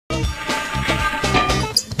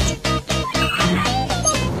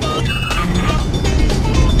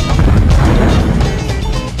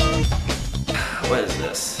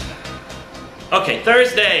Okay,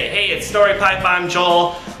 Thursday. Hey, it's Story Pipe. I'm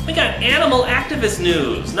Joel. We got animal activist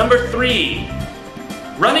news. Number 3,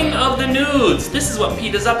 running of the nudes. This is what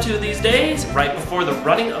PETA's up to these days. Right before the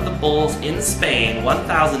running of the bulls in Spain,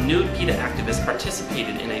 1,000 nude PETA activists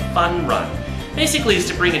participated in a fun run. Basically, it's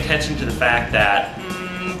to bring attention to the fact that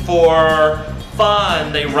for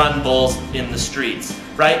fun, they run bulls in the streets,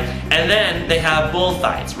 right? And then they have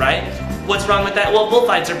bullfights, right? What's wrong with that? Well,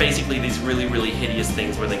 bullfights are basically these really, really hideous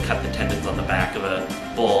things where they cut the tendons on the back of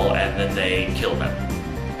a bull and then they kill them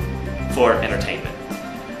for entertainment.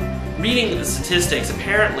 Reading the statistics,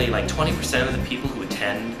 apparently like 20% of the people who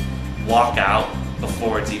attend walk out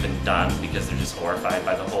before it's even done because they're just horrified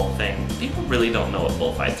by the whole thing. People really don't know what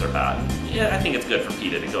bullfights are about. Yeah, I think it's good for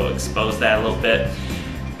PETA to go expose that a little bit.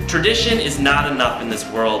 Tradition is not enough in this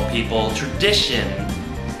world, people. Tradition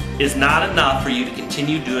is not enough for you to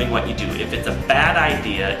continue doing what you do. If it's a bad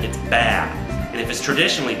idea, it's bad. And if it's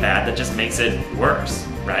traditionally bad, that just makes it worse,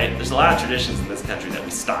 right? There's a lot of traditions in this country that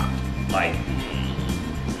we stopped, like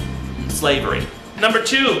slavery. Number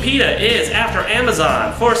 2, PETA is after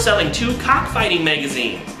Amazon for selling 2 cockfighting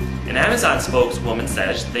magazines. An Amazon spokeswoman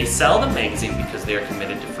says they sell the magazine because they are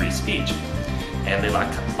committed to free speech. And they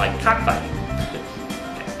like cockfighting.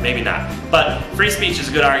 Okay, maybe not. But free speech is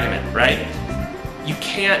a good argument, right? You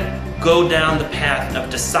can't go down the path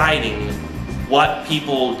of deciding what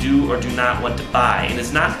people do or do not want to buy. And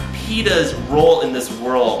it's not PETA's role in this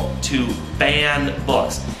world to ban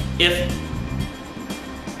books. If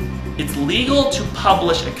it's legal to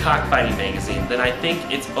publish a cockfighting magazine, then I think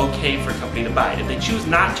it's okay for a company to buy it. If they choose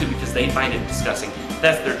not to because they find it disgusting,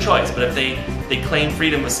 that's their choice. But if they claim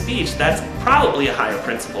freedom of speech, that's probably a higher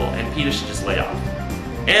principle, and PETA should just lay off.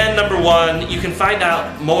 And number 1, you can find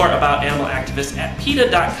out more about animal activists at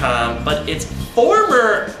PETA.com, but its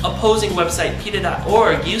former opposing website,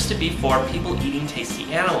 PETA.org, used to be for people eating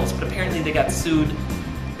tasty animals, but apparently they got sued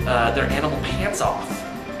their animal pants off,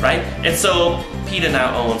 right? And so PETA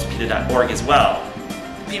now owns PETA.org as well.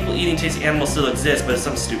 People eating tasty animals still exist, but it's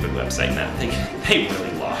some stupid website now. I think they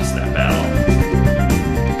really lost that battle.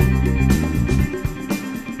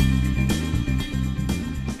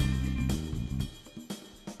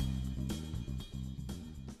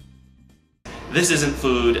 This isn't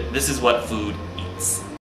food, this is what food